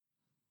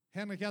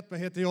Henrik Attberg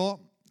heter jag,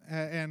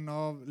 en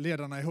av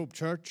ledarna i Hope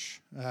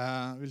Church.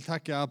 Vill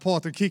tacka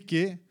Patrik och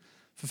Kiki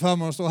för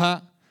förmånen att stå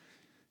här.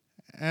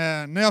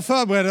 När jag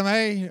förberedde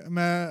mig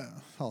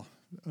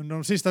under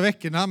de sista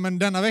veckorna, men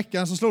denna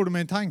veckan så slog det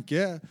mig en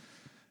tanke.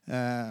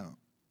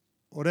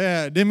 Och det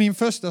är min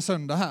första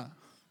söndag här.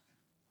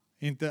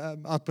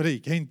 Inte att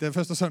predika, inte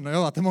första söndag, jag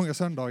har varit i många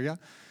söndagar.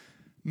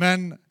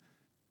 Men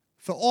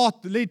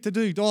för lite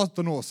drygt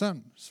 18 år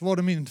sedan så var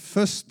det min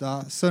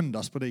första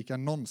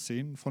söndagspredikan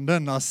någonsin från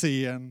denna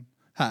scen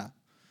här.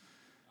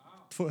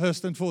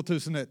 Hösten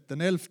 2001,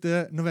 den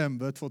 11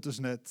 november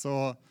 2001.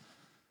 Så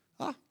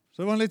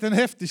det var en liten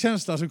häftig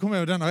känsla som kom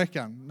över denna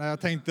veckan när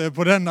jag tänkte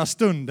på denna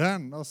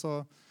stunden och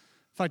så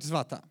faktiskt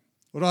varit här.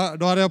 Och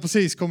då hade jag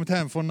precis kommit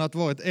hem från att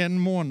varit en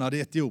månad i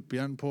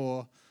Etiopien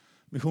på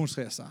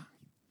missionsresa.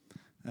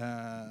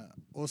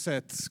 Och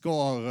sett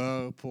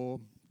skaror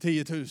på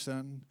 10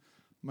 000,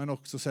 men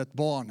också sett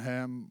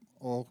barnhem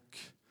och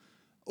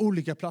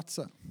olika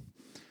platser.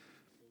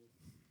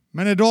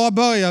 Men idag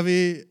börjar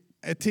vi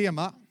ett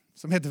tema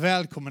som heter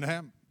Välkommen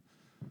hem.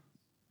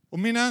 Och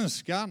min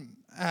önskan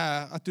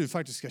är att du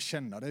faktiskt ska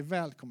känna dig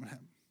välkommen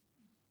hem.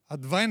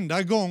 Att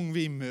varenda gång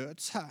vi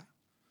möts här,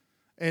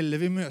 eller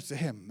vi möts i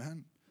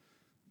hemmen,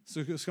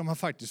 så ska man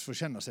faktiskt få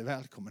känna sig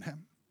välkommen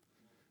hem.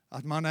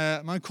 Att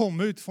man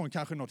kommer utifrån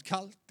kanske något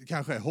kallt, det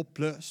kanske är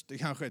hopplöst, det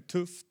kanske är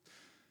tufft.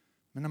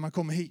 Men när man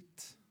kommer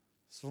hit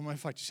så får man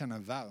faktiskt känna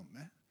en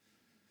värme.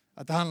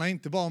 Att det handlar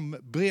inte bara om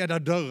breda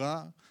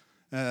dörrar,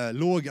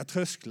 låga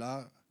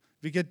trösklar,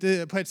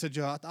 vilket på ett sätt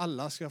gör att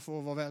alla ska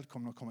få vara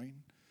välkomna att komma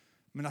in.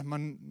 Men att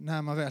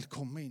när man väl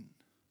kommer in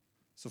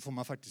så får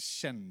man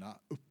faktiskt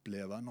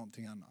uppleva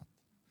någonting annat.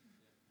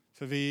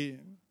 För vi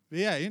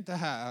är ju inte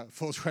här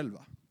för oss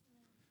själva.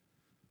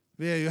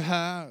 Vi är ju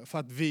här för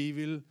att vi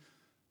vill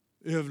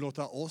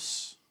överlåta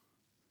oss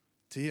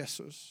till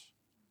Jesus.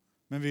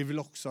 Men vi vill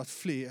också att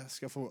fler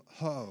ska få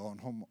höra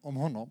om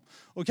honom.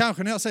 Och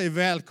kanske när jag säger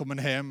välkommen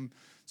hem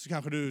så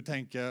kanske du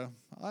tänker,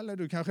 eller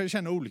du kanske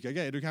känner olika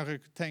grejer. Du kanske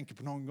tänker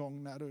på någon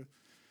gång när du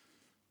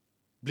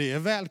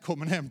blev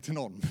välkommen hem till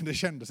någon. Men det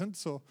kändes inte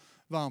så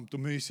varmt och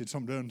mysigt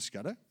som du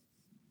önskade.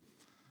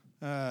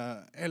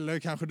 Eller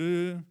kanske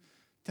du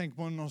tänker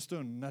på någon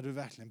stund när du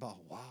verkligen bara,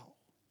 wow,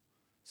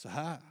 så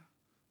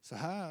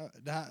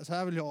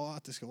här vill jag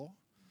att det ska vara.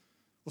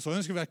 Och så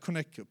önskar vi att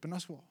Connect-grupperna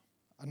ska vara.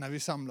 Att när vi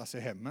samlas i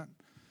hemmen.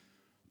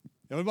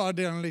 Jag vill bara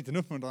dela en liten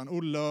uppmuntran.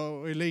 Olle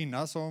och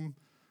Elina som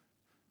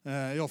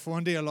jag får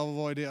en del av att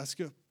vara i deras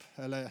grupp.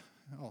 Eller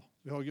ja,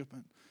 vi har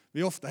gruppen.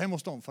 Vi är ofta hemma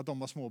hos dem för att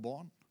de har små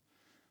barn.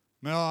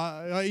 Men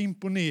jag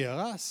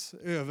imponeras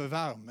över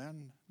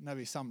värmen när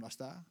vi samlas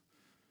där.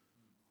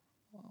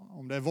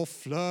 Om det är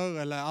våfflor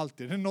eller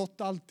alltid, det är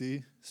något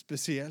alltid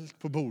speciellt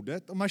på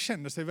bordet. Och man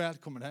känner sig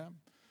välkommen hem.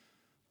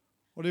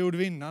 Och det gjorde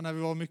vi innan när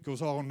vi var mycket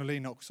hos Aron och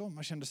Lina också.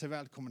 Man kände sig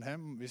välkommen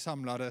hem. Vi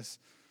samlades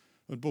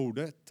runt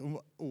bordet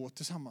och åt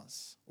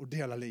tillsammans och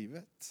delade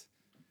livet.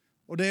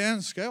 Och det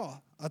önskar jag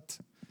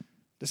att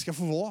det ska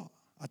få vara.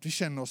 Att vi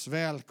känner oss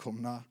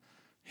välkomna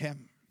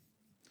hem.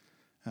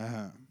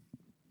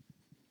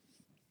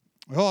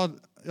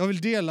 Jag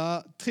vill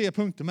dela 3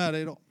 punkter med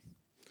dig idag.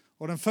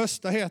 Och den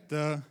första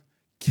heter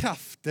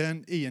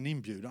kraften i en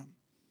inbjudan.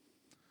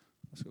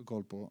 Jag ska ha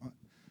koll på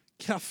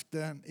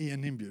kraften i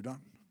en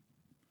inbjudan.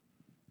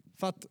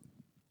 För att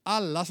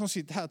alla som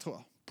sitter här tror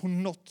jag på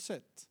något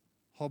sätt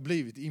har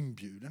blivit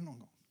inbjuden någon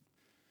gång.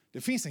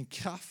 Det finns en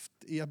kraft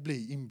i att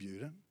bli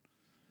inbjuden.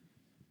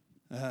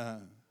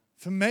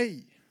 För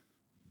mig,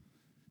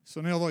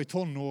 så när jag var i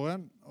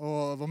tonåren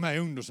och var med i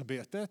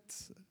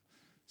ungdomsarbetet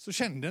så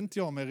kände inte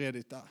jag mig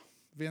redigt där.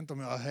 Vet inte om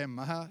jag är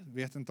hemma här,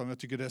 vet inte om jag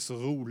tycker det är så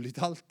roligt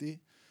alltid.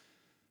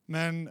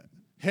 Men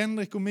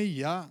Henrik och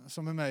Mia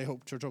som är med i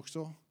Hope Church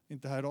också,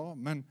 inte här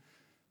idag,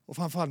 och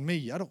framförallt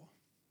Mia då,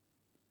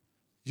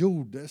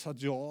 gjorde så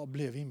att jag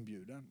blev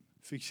inbjuden.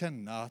 Fick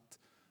känna att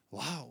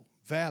wow,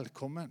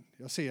 välkommen,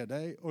 jag ser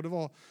dig. Och det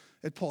var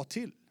ett par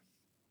till.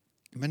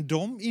 Men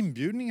de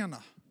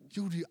inbjudningarna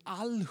gjorde ju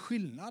all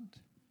skillnad.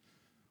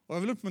 Och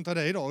jag vill uppmuntra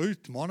dig idag och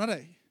utmana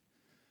dig.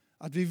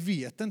 Att vi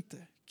vet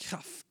inte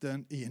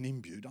kraften i en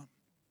inbjudan.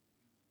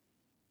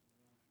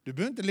 Du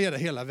behöver inte leda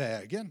hela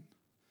vägen.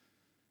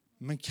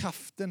 Men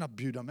kraften att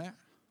bjuda med.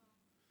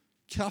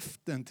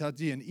 Kraften till att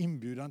ge en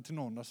inbjudan till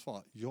någon att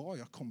svara, ja,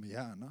 jag kommer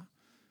gärna.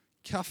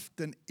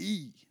 Kraften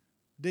i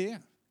det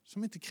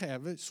som inte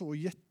kräver så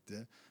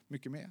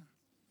jättemycket mer.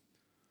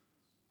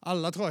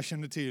 Alla tror jag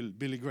känner till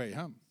Billy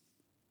Graham.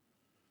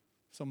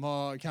 Som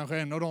har kanske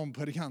en av de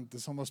predikanter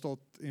som har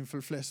stått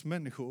inför flest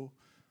människor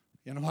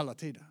genom alla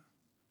tider.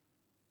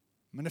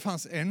 Men det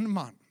fanns en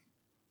man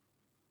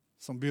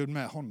som bjöd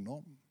med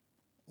honom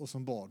och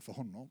som bad för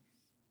honom.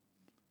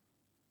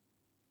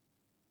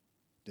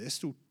 Det är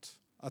stort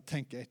att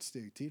tänka ett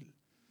steg till.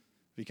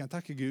 Vi kan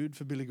tacka Gud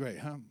för Billy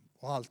Graham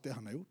och allt det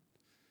han har gjort.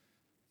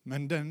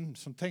 Men den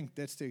som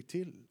tänkte ett steg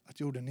till, att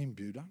gjorde en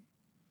inbjudan.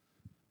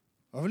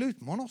 Jag vill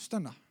utmana oss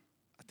denna.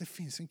 Att det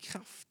finns en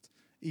kraft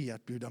i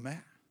att bjuda med.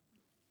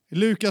 I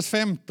Lukas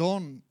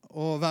 15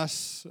 och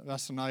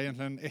verserna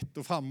egentligen 1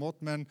 och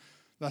framåt. Men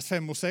vers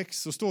 5 och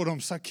 6 så står det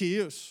om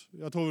Sackeus.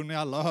 Jag tror ni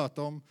alla har hört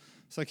om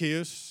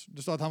Sackeus.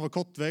 Det står att han var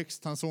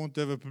kortväxt, han såg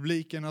inte över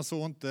publiken, han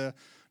såg inte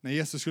när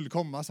Jesus skulle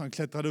komma, så han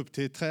klättrade upp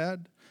till ett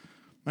träd.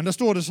 Men där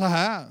står det så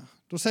här,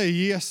 då säger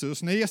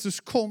Jesus, när Jesus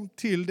kom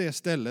till det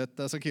stället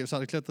där Sackeus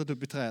hade klättrat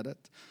upp i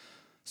trädet,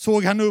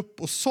 såg han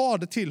upp och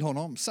sade till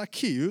honom,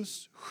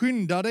 Sackeus,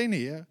 skynda dig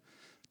ner,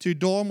 ty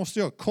idag måste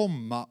jag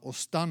komma och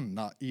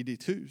stanna i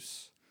ditt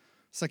hus.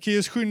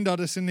 Sackeus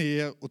skyndade sig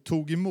ner och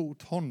tog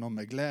emot honom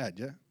med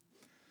glädje.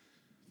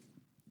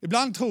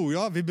 Ibland tror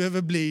jag vi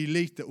behöver bli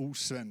lite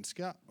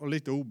osvenska och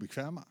lite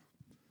obekväma.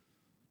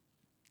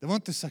 Det var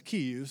inte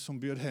Sackeus som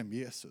bjöd hem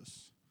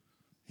Jesus.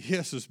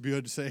 Jesus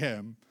bjöd sig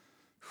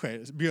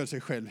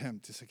själv hem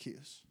till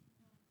Sackeus.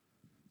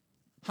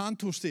 Han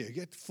tog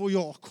steget, får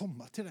jag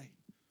komma till dig?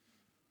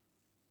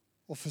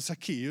 Och för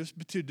Sackeus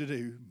betydde det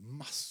ju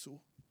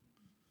massor.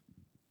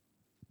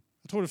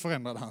 Jag tror det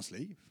förändrade hans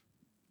liv.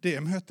 Det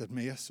är mötet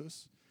med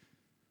Jesus.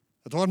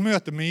 Jag tror att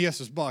mötet med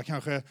Jesus, bara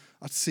kanske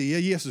att se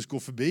Jesus gå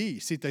förbi,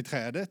 sitta i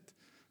trädet,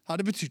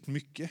 hade betytt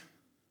mycket.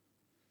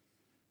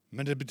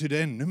 Men det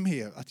betydde ännu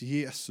mer att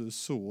Jesus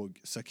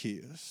såg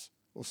Sackeus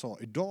och sa,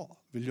 idag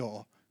vill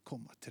jag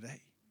komma till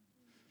dig.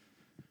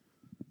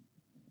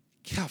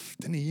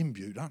 Kraften i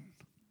inbjudan.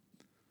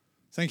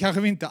 Sen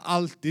kanske vi inte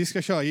alltid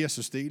ska köra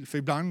Jesus-stil, för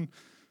ibland,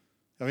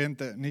 jag vet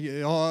inte,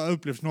 jag har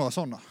upplevt några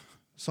sådana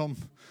som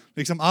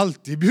liksom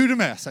alltid bjuder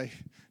med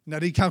sig. När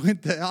det kanske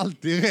inte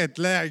alltid är rätt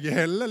läge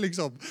heller.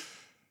 Liksom.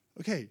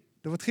 Okej,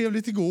 det var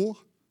trevligt igår,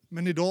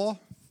 men idag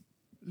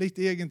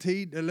lite egen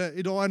tid, eller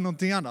idag är det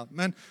någonting annat.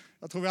 Men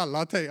jag tror vi alla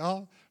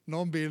har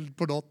någon bild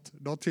på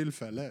något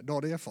tillfälle, då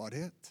har det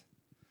erfarenhet.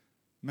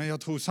 Men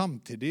jag tror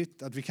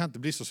samtidigt att vi kan inte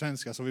bli så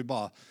svenska så vi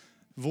bara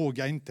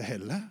vågar inte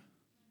heller.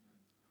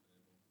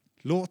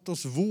 Låt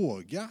oss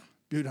våga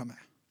bjuda med.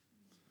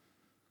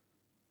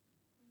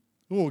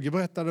 Roger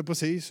berättade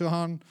precis hur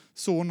han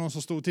såg någon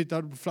som stod och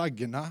tittade på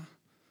flaggorna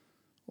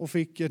och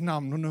fick ett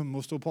namn och nummer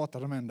och stod och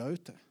pratade med en där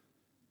ute.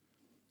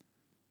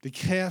 Det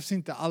krävs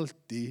inte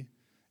alltid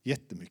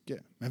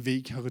jättemycket, men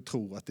vi kanske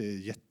tror att det är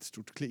ett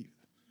jättestort kliv.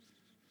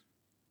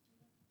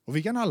 Och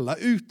vi kan alla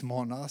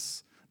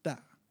utmanas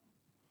där.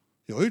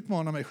 Jag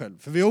utmanar mig själv,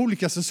 för vi har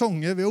olika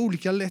säsonger, vi har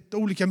olika lätt och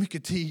olika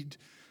mycket tid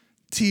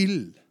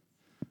till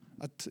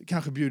att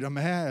kanske bjuda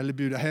med eller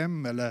bjuda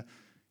hem eller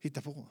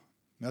hitta på.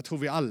 Men jag tror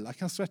vi alla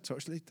kan stretcha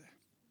oss lite.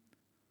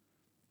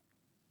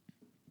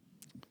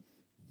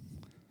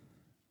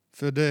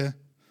 För det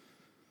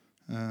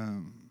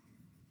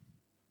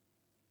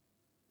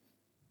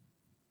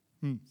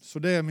så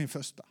det är min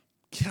första.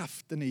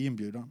 Kraften i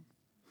inbjudan.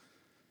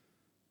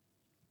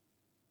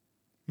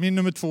 Min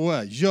nummer 2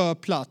 är, gör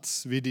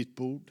plats vid ditt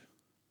bord.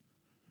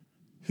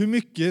 Hur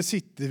mycket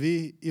sitter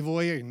vi i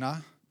våra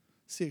egna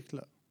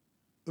cirklar?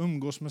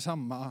 Umgås med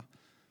samma.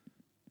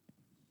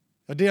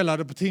 Jag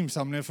delade på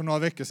teamsamlingen för några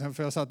veckor sedan,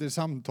 för jag satt i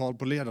samtal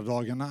på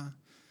ledardagarna.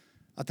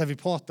 Att där vi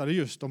pratade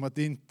just om att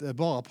det inte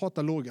bara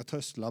prata låga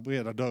trösklar,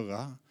 breda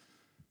dörrar,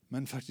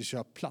 men faktiskt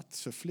göra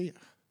plats för fler.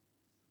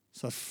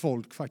 Så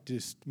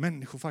att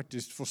människor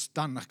faktiskt får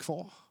stanna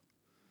kvar.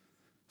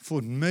 Får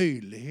en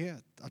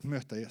möjlighet att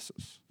möta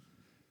Jesus.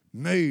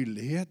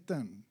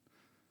 Möjligheten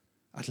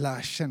att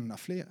lära känna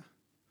fler.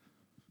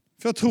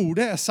 För jag tror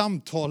det är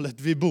samtalet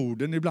vid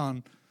borden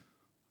ibland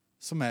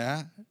som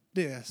är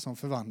det som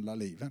förvandlar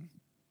liven.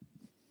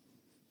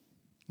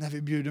 När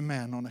vi bjuder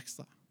med någon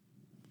extra.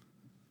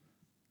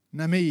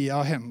 När Mia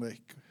och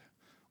Henrik,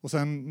 och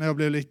sen när jag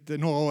blev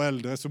några år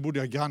äldre så bodde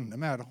jag granne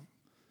med dem.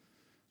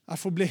 Att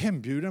få bli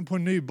hembjuden på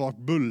en nybakt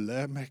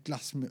bulle med ett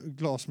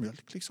glas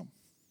mjölk liksom.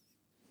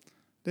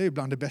 Det är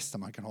bland det bästa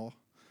man kan ha.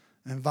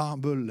 En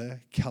varm bulle,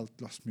 kallt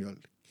glas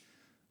mjölk.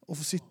 Och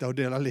få sitta och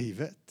dela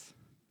livet.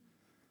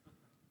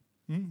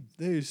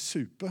 Det är ju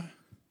super.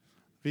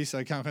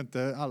 Vissa kanske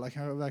inte, alla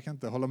kanske verkar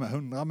inte hålla med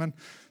 100, men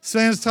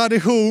svensk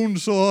tradition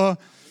så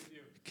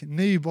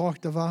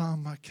nybakta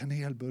varma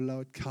kanelbullar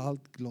och ett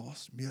kallt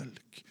glas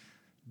mjölk.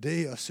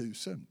 Det gör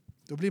susen.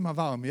 Då blir man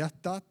varm i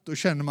hjärtat. Då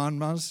känner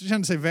man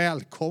känner sig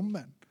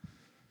välkommen.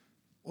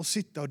 Och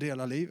sitta och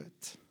dela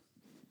livet.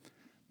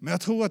 Men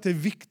jag tror att det är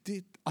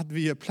viktigt att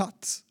vi ger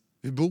plats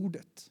vid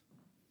bordet.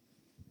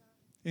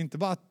 Inte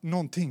bara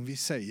någonting vi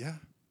säger.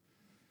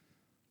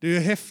 Det är ju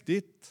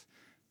häftigt.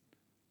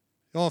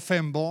 Jag har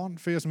 5 barn,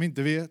 för er som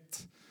inte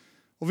vet.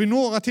 Och vid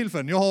några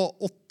tillfällen, jag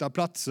har 8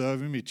 platser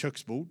vid mitt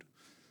köksbord.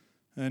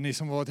 Ni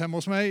som har varit hemma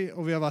hos mig,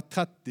 och vi har varit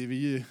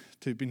 30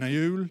 typ innan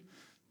jul.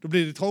 Då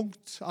blir det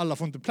trångt, alla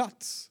får inte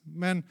plats.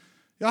 Men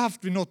jag har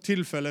haft vid något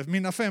tillfälle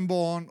mina 5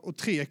 barn och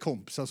 3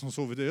 kompisar som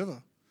sovit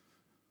över.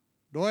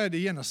 Då är det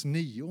genast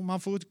 9.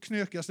 Man får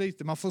knökas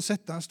lite, man får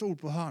sätta en stol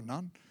på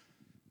hörnan.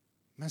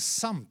 Men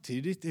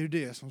samtidigt är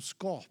det som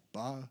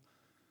skapar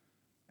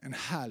en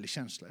härlig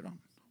känsla ibland.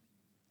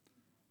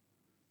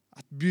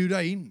 Att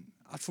bjuda in,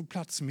 att få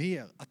plats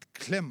mer, att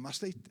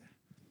klämmas lite.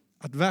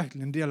 Att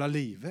verkligen dela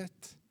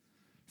livet.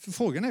 För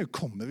frågan är ju,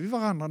 kommer vi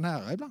varandra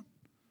nära ibland?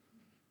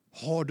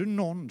 Har du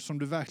någon som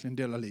du verkligen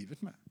delar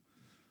livet med?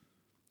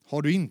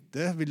 Har du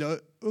inte, vill jag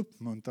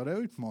uppmuntra dig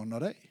och utmana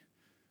dig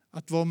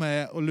att vara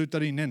med och luta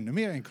dig in ännu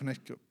mer i en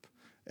connect-grupp.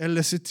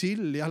 Eller se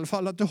till i alla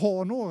fall att du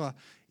har några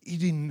i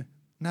din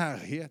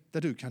närhet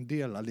där du kan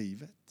dela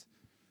livet.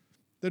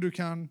 Där du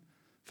kan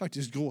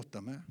faktiskt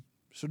gråta med.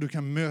 Så du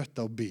kan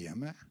möta och be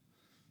med.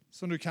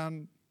 Så du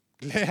kan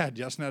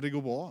glädjas när det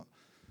går bra.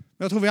 Men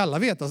jag tror vi alla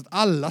vet att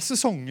alla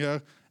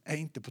säsonger är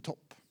inte på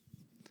topp.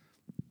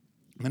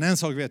 Men en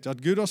sak vet jag,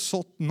 att Gud har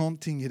sått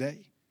någonting i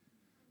dig.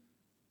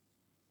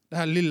 Det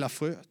här lilla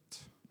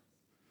fröet.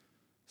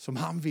 Som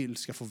han vill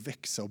ska få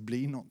växa och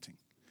bli någonting.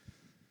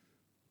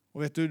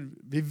 Och vet du,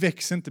 vi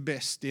växer inte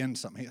bäst i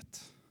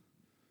ensamhet.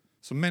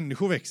 Så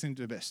människor växer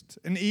inte bäst.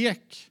 En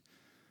ek,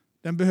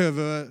 den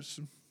behöver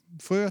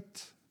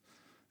fröet,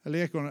 eller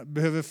ekornen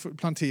behöver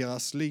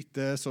planteras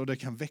lite så det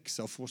kan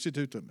växa och få sitt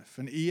utrymme.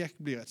 För en ek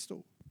blir rätt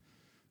stor.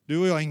 Du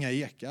och jag är inga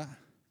ekar.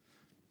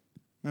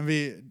 Men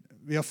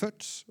vi har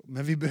fötts,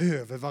 men vi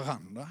behöver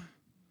varandra.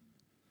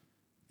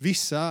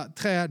 Vissa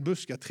träd,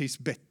 buskar trivs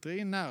bättre i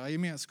en nära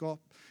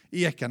gemenskap.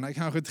 Ekarna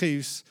kanske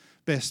trivs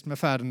bäst med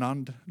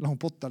Ferdinand långt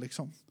borta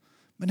liksom.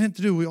 Men det är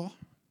inte du och jag.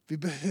 Vi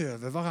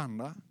behöver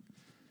varandra.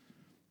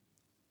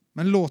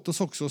 Men låt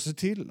oss också se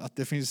till att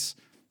det finns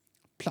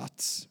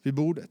plats vid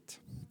bordet.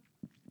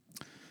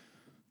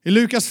 I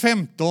Lukas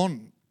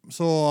 15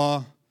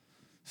 så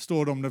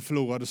står det om den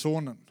förlorade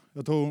sonen.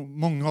 Jag tror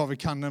många av er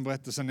kan den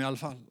berättelsen i alla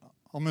fall.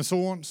 Om en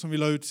son som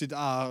vill ha ut sitt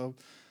arv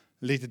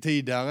lite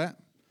tidigare.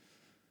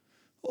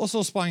 Och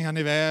så sprang han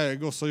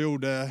iväg och så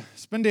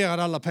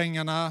spenderade alla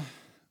pengarna.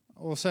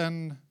 Och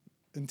sen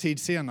en tid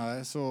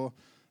senare så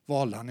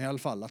valde han i alla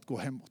fall att gå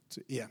hemåt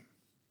igen.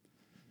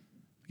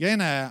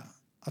 Grejen är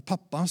att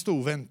pappan stod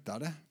och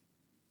väntade.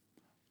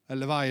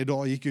 Eller varje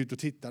dag gick ut och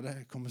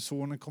tittade. Kommer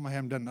sonen komma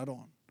hem denna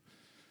dagen?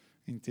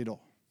 Inte idag.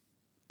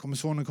 Kommer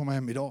sonen komma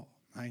hem idag?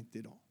 Nej, inte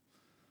idag.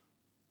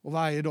 Och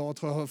varje dag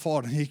tror jag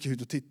fadern gick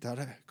ut och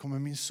tittade. Kommer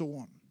min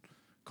son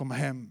komma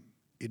hem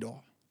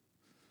idag?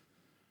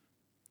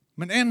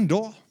 Men en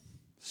dag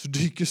så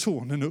dyker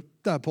sonen upp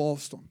där på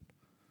avstånd.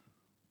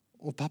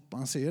 Och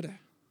pappan ser det.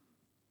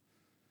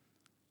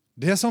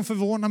 Det som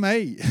förvånar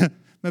mig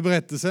med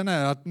berättelsen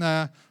är att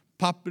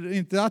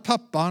inte att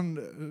pappan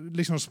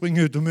liksom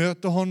springer ut och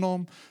möter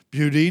honom,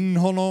 bjuder in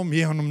honom,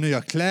 ger honom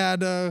nya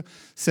kläder,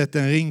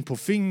 sätter en ring på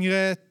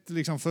fingret.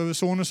 Liksom, för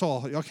sonen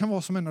sa, jag kan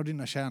vara som en av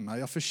dina tjänare,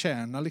 jag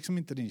förtjänar liksom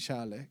inte din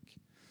kärlek.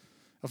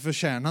 Jag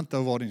förtjänar inte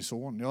att vara din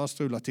son, jag har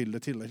strulat till det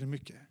tillräckligt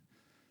mycket.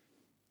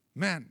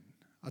 Men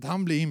att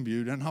han blir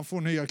inbjuden, han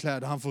får nya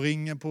kläder, han får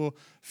ringen på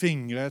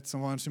fingret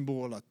som var en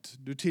symbol att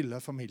du tillhör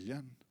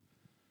familjen.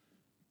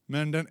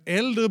 Men den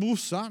äldre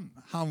brorsan,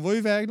 han var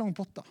iväg långt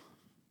borta.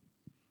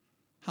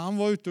 Han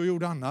var ute och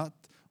gjorde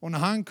annat. Och när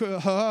han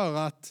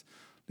hör att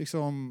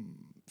liksom,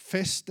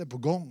 fest är på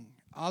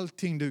gång,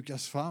 allting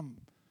dukas fram,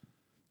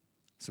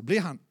 så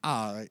blir han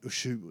arg och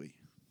tjurig.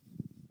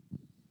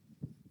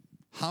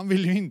 Han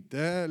vill ju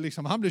inte,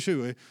 liksom, han blir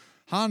tjurig.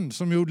 Han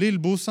som gjorde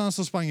lillbrorsan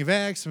som sprang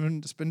iväg,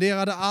 som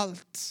spenderade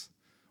allt.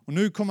 Och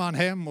nu kommer han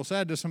hem och så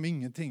är det som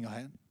ingenting har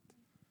hänt.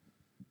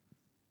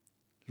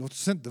 Låt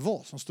oss inte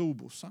vara som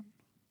storbrorsan.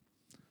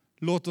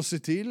 Låt oss se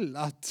till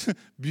att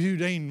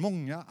bjuda in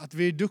många. Att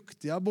vi är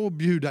duktiga på att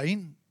bjuda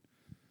in.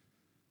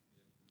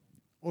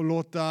 Och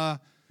låta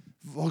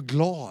vara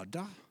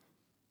glada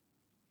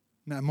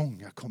när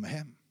många kommer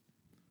hem.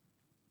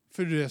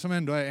 För det som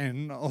ändå är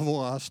en av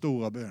våra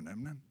stora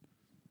bönämnen.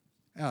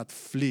 Är att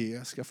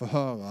fler ska få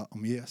höra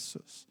om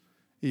Jesus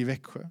i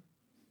Växjö.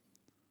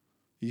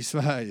 I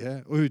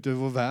Sverige och ute i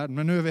vår värld.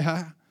 Men nu är vi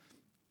här.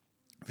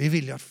 Vi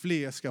vill ju att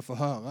fler ska få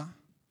höra.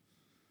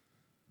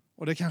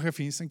 Och det kanske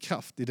finns en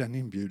kraft i den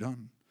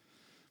inbjudan.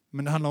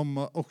 Men det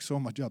handlar också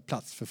om att göra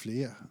plats för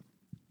fler.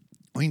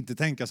 Och inte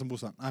tänka som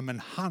brorsan, nej men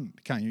han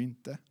kan ju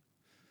inte.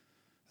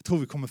 Jag tror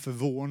vi kommer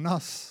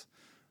förvånas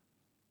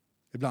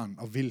ibland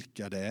av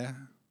vilka det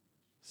är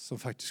som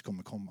faktiskt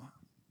kommer komma.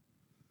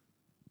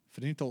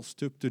 För det är inte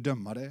oss upp till att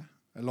döma det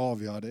eller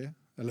avgöra det,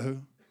 eller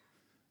hur?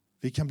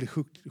 Vi kan bli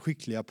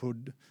skickliga på att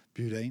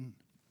bjuda in.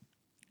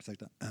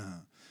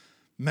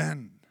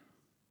 Men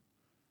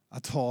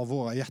att ha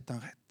våra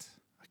hjärtan rätt.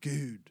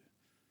 Gud,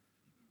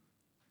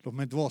 låt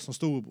mig inte vara som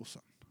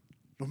storebrorsan.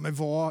 Låt mig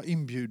vara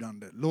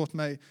inbjudande. Låt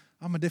mig,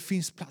 men det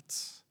finns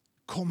plats.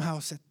 Kom här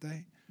och sätt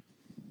dig.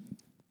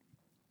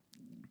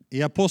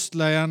 I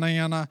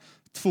Apostlagärningarna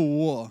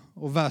 2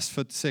 och vers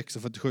 46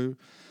 och 47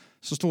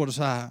 så står det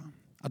så här.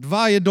 Att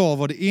varje dag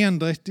var det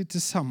endräktigt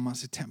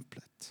tillsammans i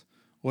templet.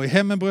 Och i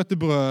hemmen bröt de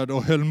bröd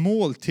och höll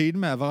måltid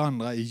med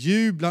varandra i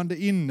jublande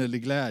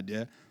innerlig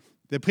glädje.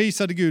 Det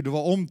prisade Gud och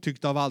var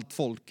omtyckt av allt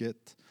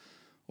folket.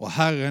 Och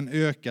Herren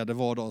ökade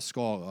var dag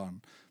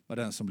skaran med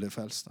den som blev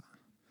frälsta.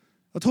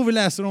 Jag tror vi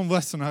läser de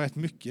verserna rätt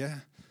mycket.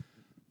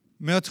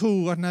 Men jag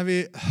tror att när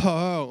vi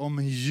hör om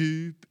en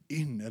djup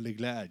innerlig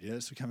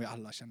glädje så kan vi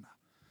alla känna.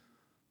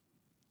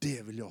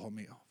 Det vill jag ha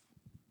med av.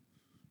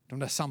 De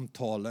där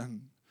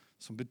samtalen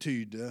som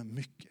betyder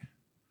mycket.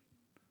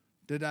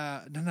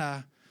 Den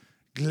där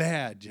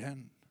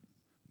glädjen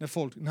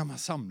när man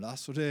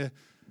samlas och det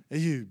är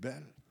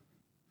jubel.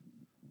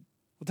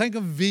 Och tänk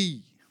om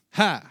vi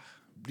här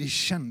blir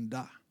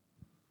kända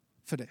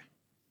för det.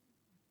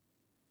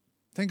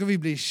 Tänk om vi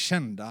blir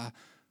kända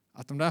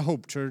att de där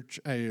Hope Church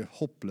är ju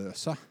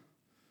hopplösa.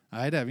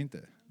 Nej, det är vi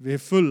inte. Vi är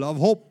fulla av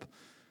hopp.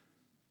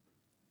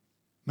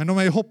 Men de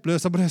är ju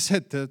hopplösa på det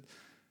sättet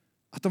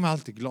att de är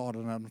alltid glada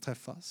när de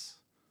träffas.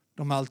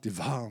 De är alltid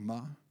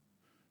varma.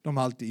 De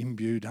är alltid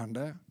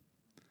inbjudande.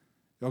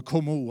 Jag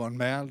kom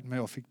oanmäld, men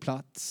jag fick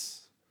plats.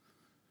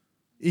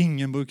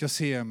 Ingen brukar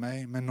se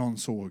mig, men någon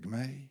såg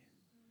mig.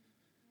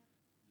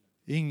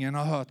 Ingen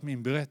har hört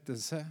min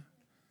berättelse.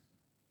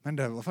 Men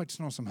det var faktiskt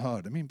någon som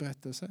hörde min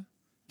berättelse.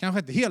 Kanske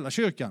inte hela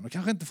kyrkan och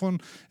kanske inte från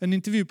en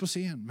intervju på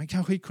scen. Men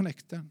kanske i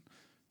connecten.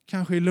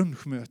 Kanske i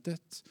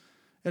lunchmötet.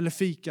 Eller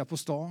fika på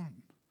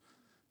stan.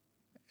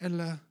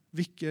 Eller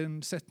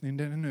vilken sättning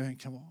det nu än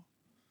kan vara.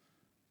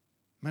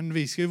 Men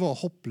vi ska ju vara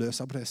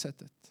hopplösa på det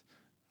sättet.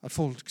 Att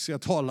folk ska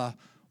tala,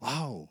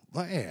 wow,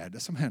 vad är det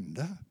som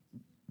händer?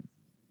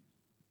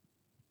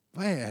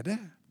 Vad är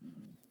det?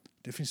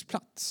 Det finns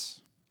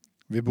plats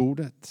vid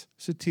bordet.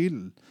 Se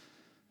till.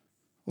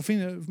 Och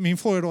min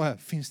fråga då är,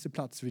 finns det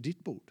plats vid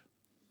ditt bord?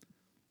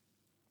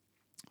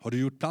 Har du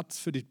gjort plats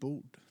för ditt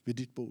bord, vid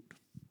ditt bord?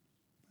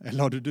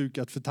 Eller har du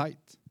dukat för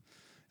tajt?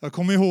 Jag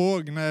kommer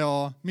ihåg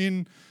när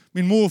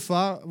min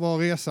morfar var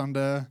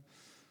resande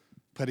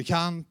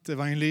predikant,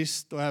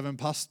 evangelist och även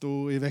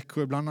pastor i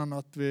Växjö bland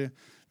annat vid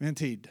en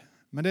tid.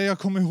 Men det jag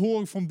kommer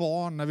ihåg från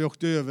barn när vi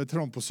åkte över till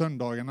dem på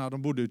söndagarna,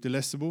 de bodde ute i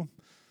Lessebo.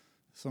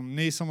 Som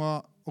ni som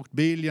har åkt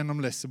bil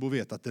genom Lessebo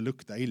vet att det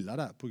luktar illa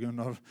där på grund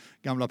av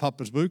gamla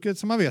pappersbruket,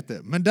 som man vet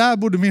det. Men där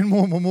bodde min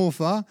mormor och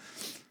morfar.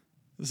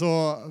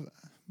 Så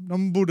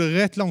de bodde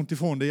rätt långt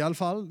ifrån det i alla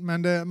fall.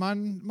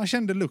 Men man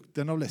kände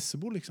lukten av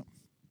Lessebo liksom.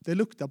 Det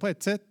luktar på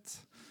ett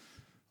sätt.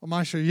 Och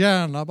man kör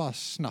gärna bara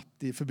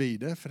snabbt förbi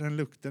det, för den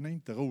lukten är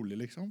inte rolig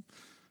liksom.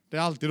 Det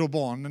är alltid då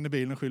barnen i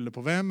bilen skyller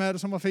på, vem är det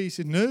som har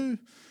fisit nu?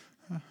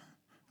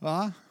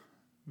 Va?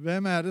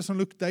 Vem är det som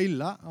luktar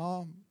illa?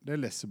 Ja, det är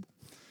Lessebo.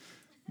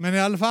 Men i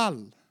alla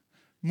fall,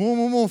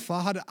 mormor och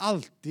morfar hade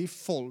alltid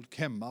folk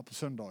hemma på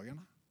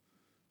söndagarna.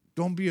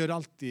 De bjöd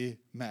alltid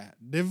med.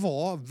 Det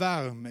var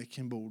värme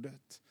kring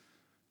bordet.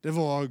 Det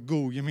var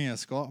god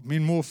gemenskap.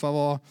 Min morfar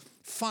var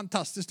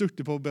fantastiskt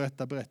duktig på att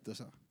berätta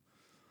berättelser.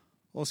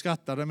 Och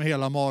skrattade med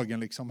hela magen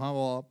liksom.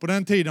 På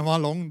den tiden var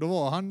han lång, då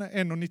var han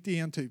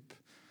 1,91 typ.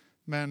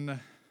 Men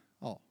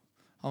ja,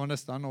 han var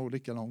nästan nog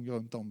lika lång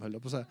runt om, höll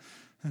jag på att säga.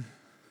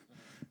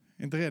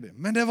 Inte redigt.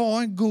 Men det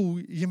var en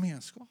god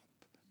gemenskap.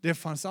 Det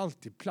fanns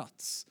alltid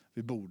plats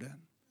vid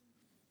borden.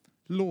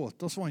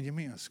 Låt oss vara en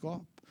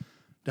gemenskap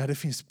där det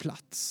finns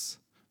plats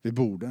vid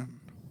borden.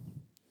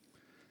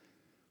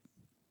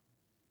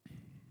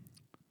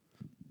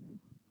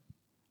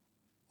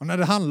 Och när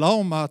det handlar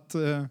om att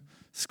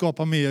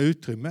skapa mer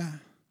utrymme,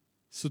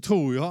 så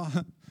tror jag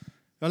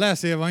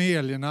läser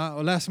evangelierna,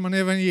 och läser man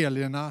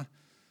evangelierna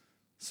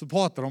så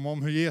pratar de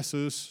om hur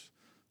Jesus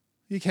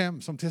gick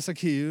hem som till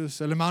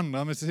Sackeus eller med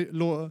andra.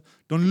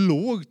 De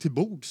låg till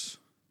bords.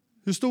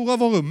 Hur stora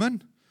var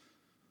rummen?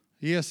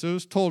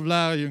 Jesus, 12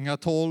 lärjungar,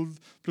 12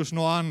 plus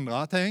några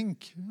andra,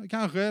 tänk.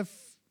 Kanske,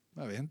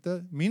 jag vet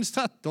inte, minst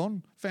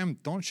 13,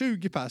 15,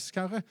 20 pers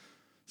kanske.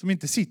 Som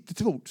inte sitter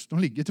till bords, de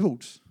ligger till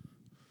bords.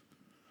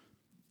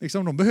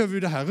 Liksom, de behöver ju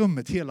det här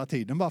rummet hela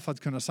tiden bara för att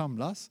kunna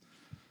samlas.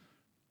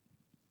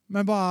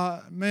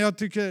 Men jag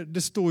tycker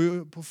det står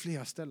ju på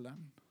flera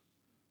ställen.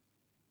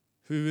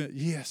 Hur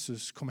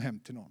Jesus kom hem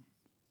till någon.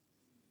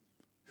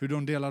 Hur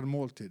de delade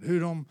måltid.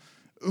 Hur de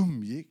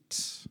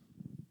umgicks.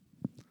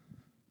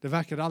 Det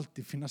verkade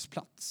alltid finnas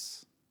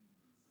plats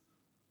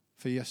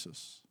för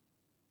Jesus.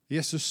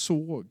 Jesus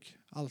såg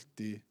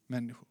alltid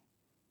människor.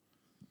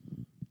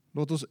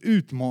 Låt oss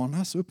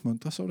utmanas och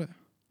uppmuntras av det.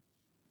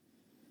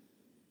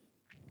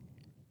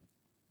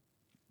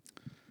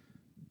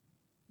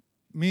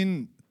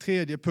 Min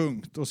tredje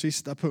punkt och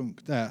sista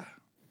punkt är: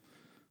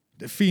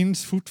 det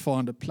finns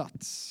fortfarande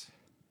plats.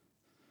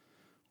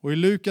 Och i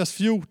Lukas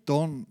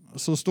 14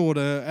 så står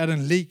det, är det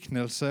en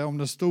liknelse om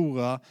den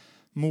stora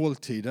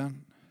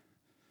måltiden.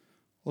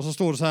 Och så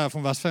står det så här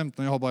från vers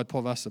 15, jag har bara ett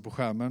par verser på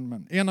skärmen.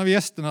 Men en av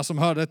gästerna som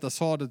hörde detta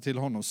sade till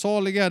honom,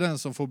 salig är den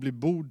som får bli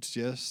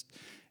bordsgäst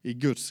i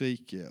Guds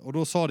rike. Och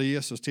då sade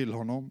Jesus till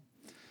honom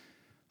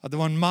att det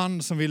var en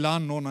man som ville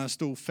anordna en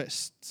stor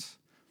fest.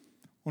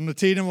 Och när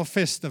tiden var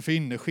festen för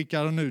inne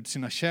skickade han ut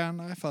sina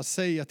tjänare för att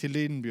säga till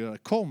de inbjudare,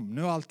 kom,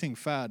 nu är allting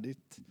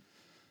färdigt.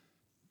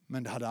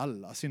 Men det hade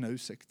alla sina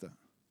ursäkter.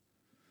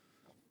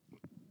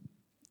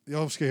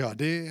 Jag ska göra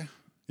det,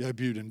 jag är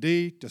bjuden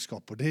dit, jag ska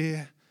på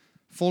det.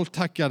 Folk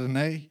tackade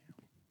nej.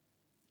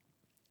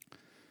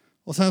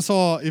 Och sen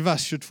sa i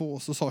vers 22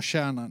 så sa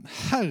tjänaren,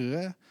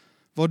 Herre,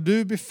 vad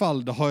du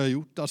befallde har jag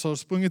gjort. Alltså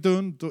sprungit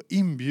runt och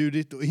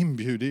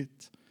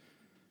inbjudit.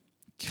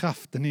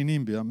 Kraften i en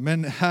inbjudan.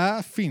 Men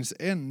här finns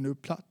ännu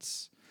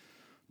plats.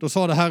 Då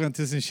sade Herren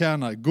till sin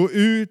tjänare, gå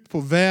ut på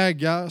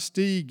vägar,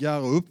 stigar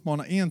och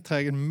uppmana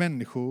enträgen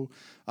människor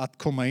att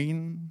komma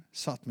in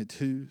så att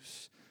mitt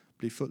hus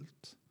blir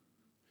fullt.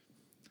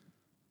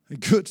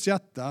 Guds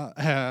hjärta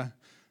är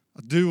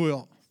att du och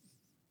jag,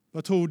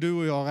 vad tror du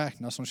och jag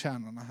räknar som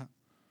tjänarna här?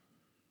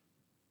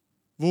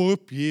 Vår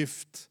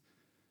uppgift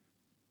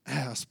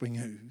är att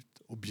springa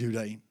ut och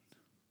bjuda in.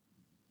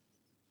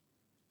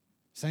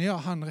 Sen gör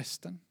han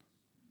resten.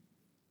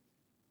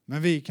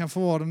 Men vi kan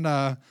få vara den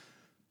där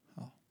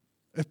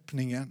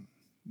öppningen.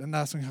 Den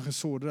där som kanske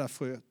såg det där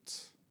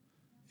fröet.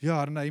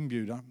 Gör den där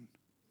inbjudan.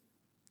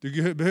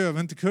 Du behöver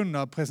inte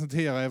kunna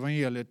presentera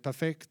evangeliet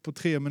perfekt på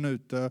 3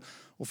 minuter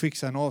och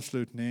fixa en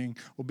avslutning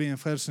och be en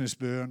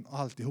frälsningsbön och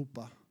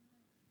alltihopa.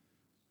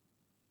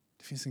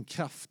 Det finns en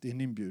kraft i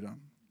en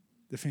inbjudan.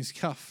 Det finns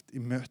kraft i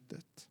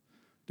mötet.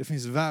 Det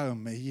finns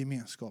värme i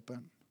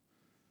gemenskapen.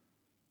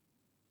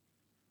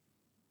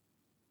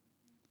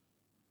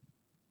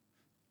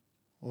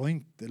 Och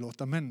inte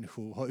låta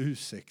människor ha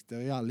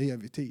ursäkter i all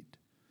evig tid.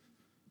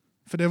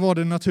 För det var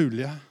det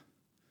naturliga.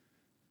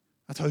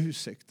 Att ha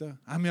ursäkter.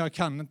 Nej, men jag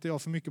kan inte, jag har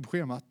för mycket på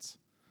schemat.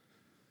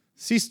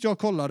 Sist jag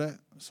kollade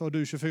så har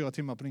du 24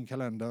 timmar på din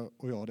kalender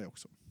och jag har det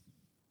också.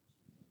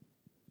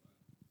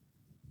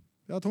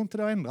 Jag tror inte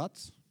det har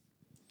ändrats.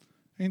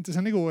 Inte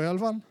sedan igår i alla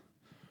fall.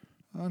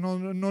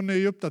 Någon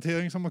ny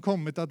uppdatering som har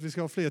kommit att vi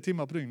ska ha fler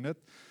timmar på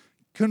dygnet.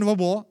 Kunde vara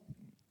bra.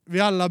 Vi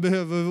alla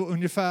behöver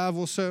ungefär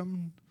vår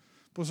sömn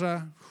på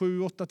sådär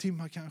 7-8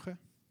 timmar kanske.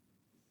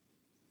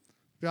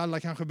 Vi alla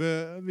kanske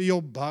vi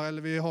jobbar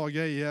eller vi har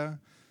grejer.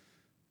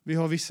 Vi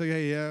har vissa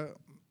grejer.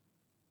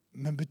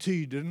 Men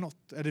betyder det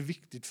något? Är det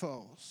viktigt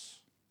för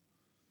oss?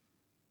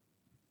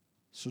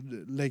 Så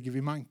lägger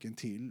vi manken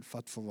till för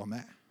att få vara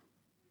med.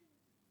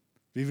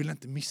 Vi vill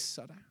inte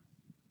missa det.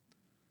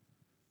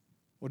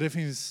 Och det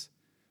finns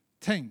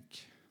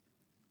tänk.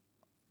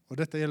 Och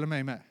detta gäller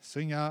mig med.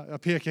 Så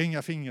jag pekar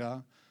inga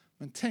fingrar.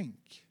 Men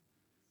tänk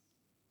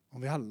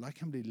om vi alla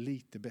kan bli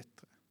lite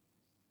bättre.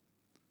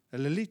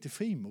 Eller lite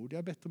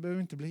frimodiga. Bättre behöver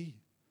vi inte bli.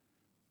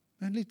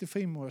 Men lite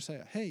frimodiga och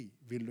säga, hej,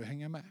 vill du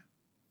hänga med?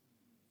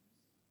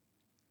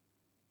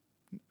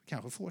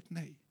 Kanske få ett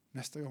nej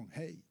nästa gång.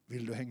 Hej,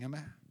 vill du hänga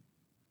med?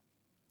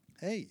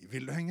 Hej,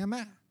 vill du hänga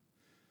med?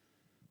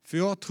 För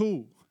jag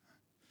tror,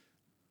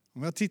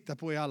 om jag tittar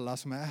på er alla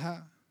som är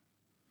här,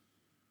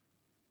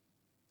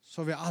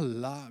 så har vi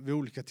alla vid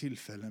olika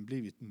tillfällen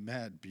blivit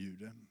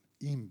medbjuden,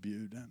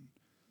 inbjuden.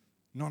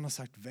 Någon har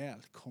sagt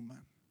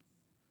välkommen.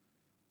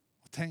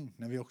 Och tänk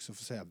när vi också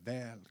får säga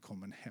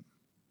välkommen hem.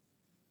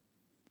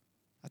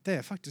 Att det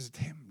är faktiskt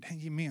ett hem, det är en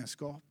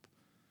gemenskap.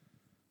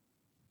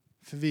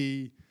 För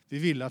vi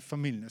vill att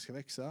familjen ska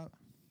växa.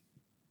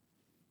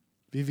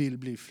 Vi vill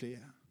bli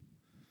fler.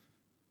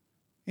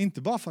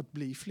 Inte bara för att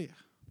bli fler.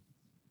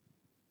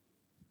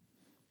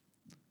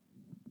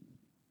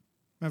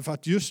 Men för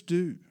att just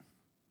du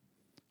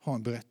har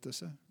en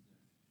berättelse.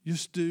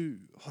 Just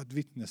du har ett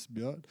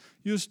vittnesbörd.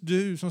 Just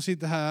du som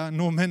sitter här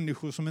når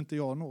människor som inte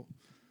jag når.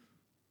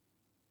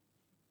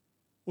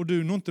 Och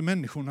du når inte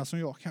människorna som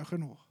jag kanske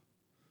når.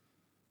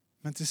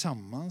 Men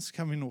tillsammans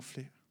kan vi nå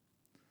fler.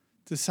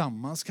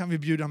 Tillsammans kan vi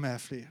bjuda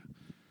med fler.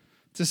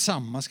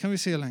 Tillsammans kan vi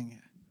se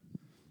längre.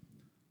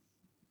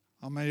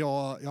 Ja, men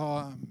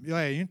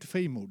jag är ju inte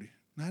frimodig.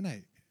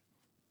 Nej.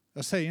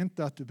 Jag säger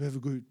inte att du behöver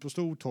gå ut på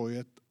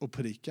Stortorget och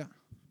predika.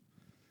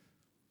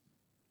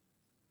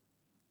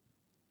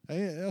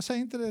 Jag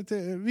säger inte det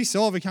till vissa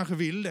av er kanske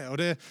vill det och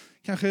det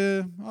kanske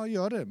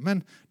gör det. Men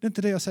det är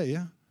inte det jag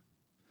säger.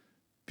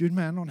 Bjud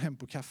med någon hem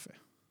på kaffe.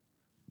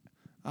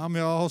 Ja,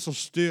 men jag har så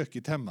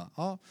stökigt hemma.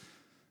 Ja.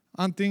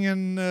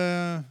 Antingen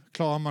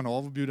klarar man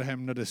av att bjuda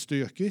hem när det är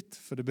stökigt.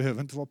 För det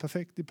behöver inte vara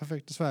perfekt i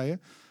perfekta Sverige.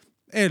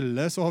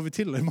 Eller så har vi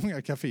tillräckligt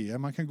många kaféer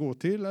man kan gå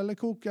till. Eller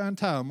koka en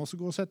termos och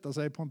gå och sätta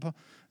sig på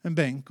en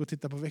bänk och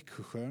titta på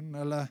Växjösjön.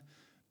 Eller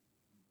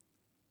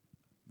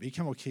vi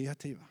kan vara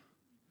kreativa.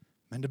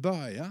 Men det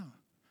börjar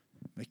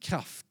med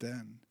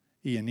kraften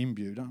i en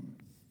inbjudan.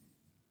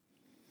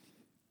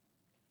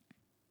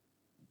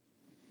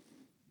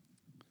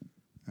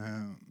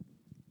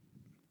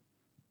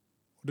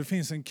 Och det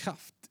finns en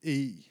kraft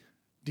i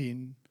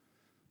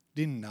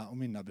dina och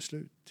mina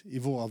beslut, i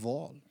våra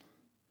val.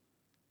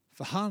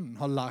 För han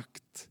har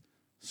lagt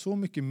så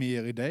mycket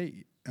mer i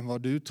dig än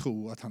vad du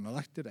tror att han har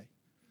lagt i dig.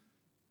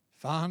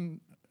 För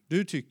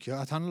du tycker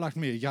att han har lagt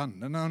mer i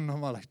grannen än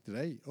han har lagt i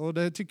dig. Och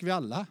det tycker vi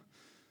alla.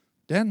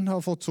 Den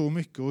har fått så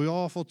mycket och jag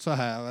har fått så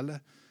här.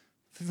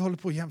 För vi håller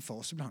på att jämföra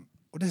oss ibland.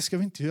 Och det ska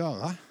vi inte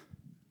göra.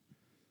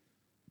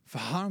 För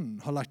han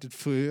har lagt ett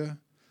frö.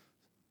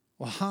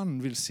 Och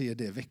han vill se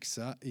det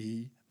växa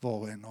i var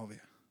och en av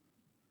er.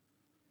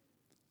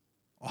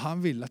 Och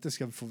han vill att det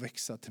ska få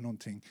växa till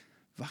någonting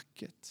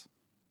vackert.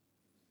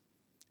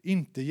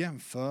 Inte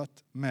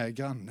jämfört med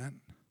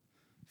grannen.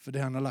 För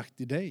det han har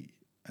lagt i dig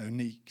är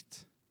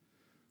unikt.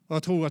 Och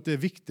jag tror att det är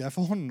viktigare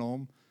för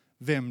honom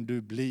vem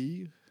du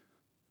blir.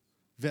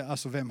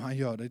 Alltså vem han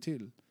gör dig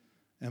till.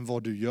 Än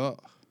vad du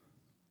gör.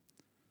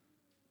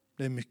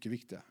 Det är mycket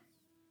viktigare.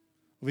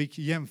 Och vi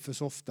jämför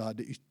så ofta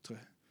det yttre.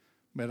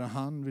 Medan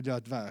han vill göra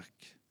ett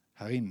verk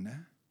här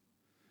inne.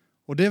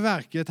 Och det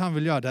verket han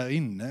vill göra där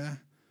inne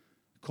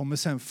kommer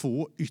sen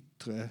få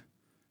yttre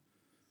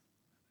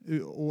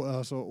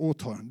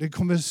åtaganden. Det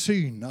kommer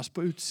synas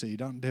på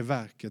utsidan, det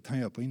verket han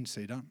gör på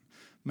insidan.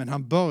 Men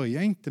han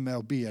börjar inte med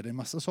att be dig en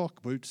massa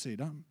saker på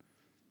utsidan.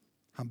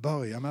 Han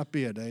börjar med att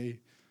be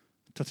dig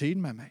ta tid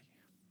med mig.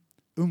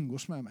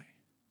 Umgås med mig.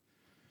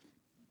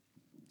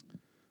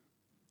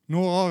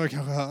 Några av er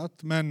kanske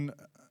hört, men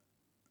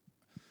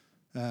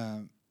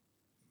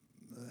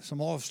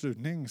som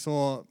avslutning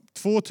så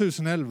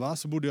 2011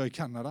 så bodde jag i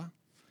Kanada.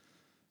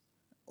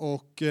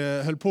 Och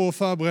höll på att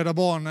förbereda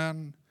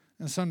barnen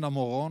en söndag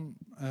morgon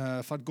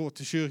för att gå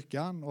till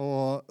kyrkan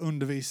och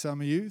undervisa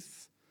med youth.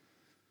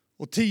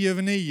 Och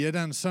 9:10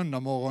 den söndag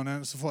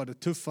morgonen så får jag det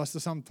tuffaste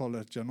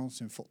samtalet jag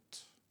någonsin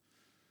fått.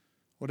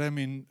 Och det är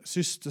min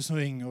syster som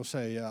ringer och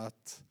säger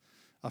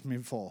att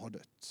min far har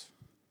dött.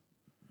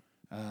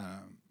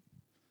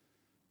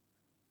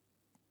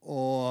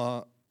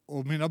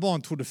 Och mina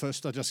barn trodde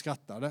först att jag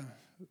skrattade.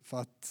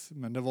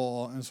 Men det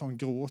var en sån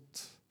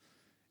gråt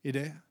i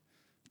det.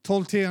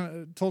 12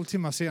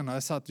 timmar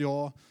senare satt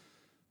jag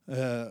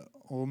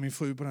och min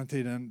fru på den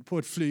tiden på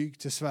ett flyg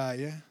till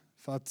Sverige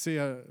för att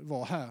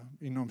vara här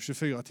inom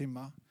 24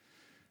 timmar.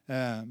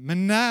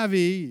 Men när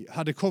vi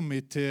hade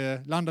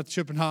landat i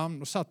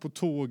Köpenhamn och satt på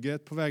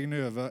tåget på vägen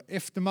över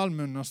efter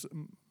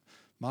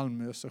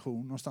Malmö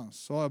station någonstans,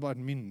 så har jag bara ett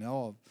minne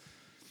av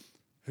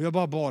hur jag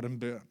bara bad en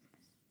bön.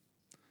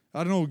 Jag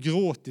hade nog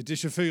gråtit i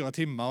 24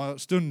 timmar.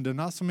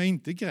 Stunderna som jag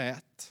inte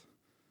grät,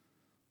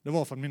 det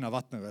var för att mina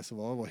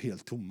vattenreservoarer var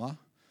helt tomma.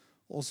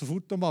 Och så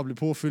fort de bara blev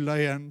påfyllda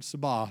igen så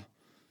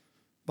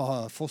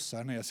bara fossade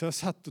jag ner. Så jag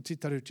satt och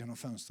tittade ut genom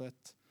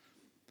fönstret.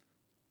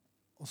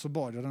 Och så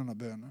bad jag denna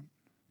bönen.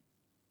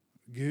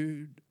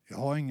 Gud, jag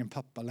har ingen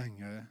pappa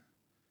längre.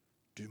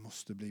 Du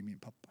måste bli min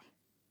pappa.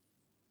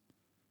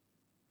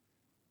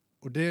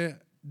 Och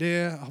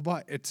det har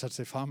bara etsat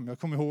sig fram. Jag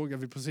kommer ihåg att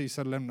vi precis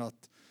hade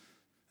lämnat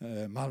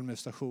Malmö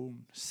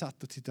station.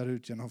 Satt och tittade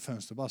ut genom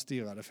fönstret och bara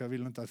stirrade. För jag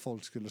ville inte att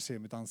folk skulle se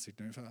mitt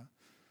ansikte ungefär.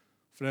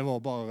 För det var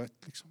bara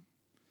rätt liksom.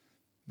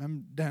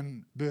 Men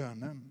den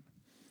bönen.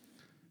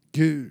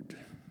 Gud,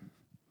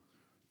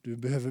 du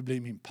behöver bli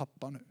min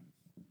pappa nu.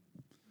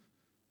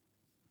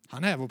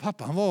 Han är vår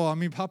pappa. Han var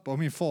min pappa och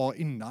min far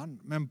innan.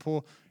 Men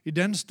i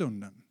den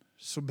stunden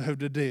så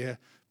behövde det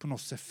på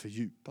något sätt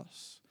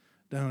fördjupas.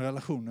 Den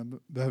relationen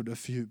behövde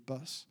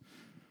fördjupas.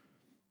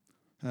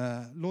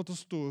 Låt oss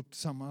stå upp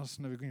tillsammans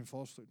när vi går in för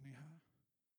avslutning här.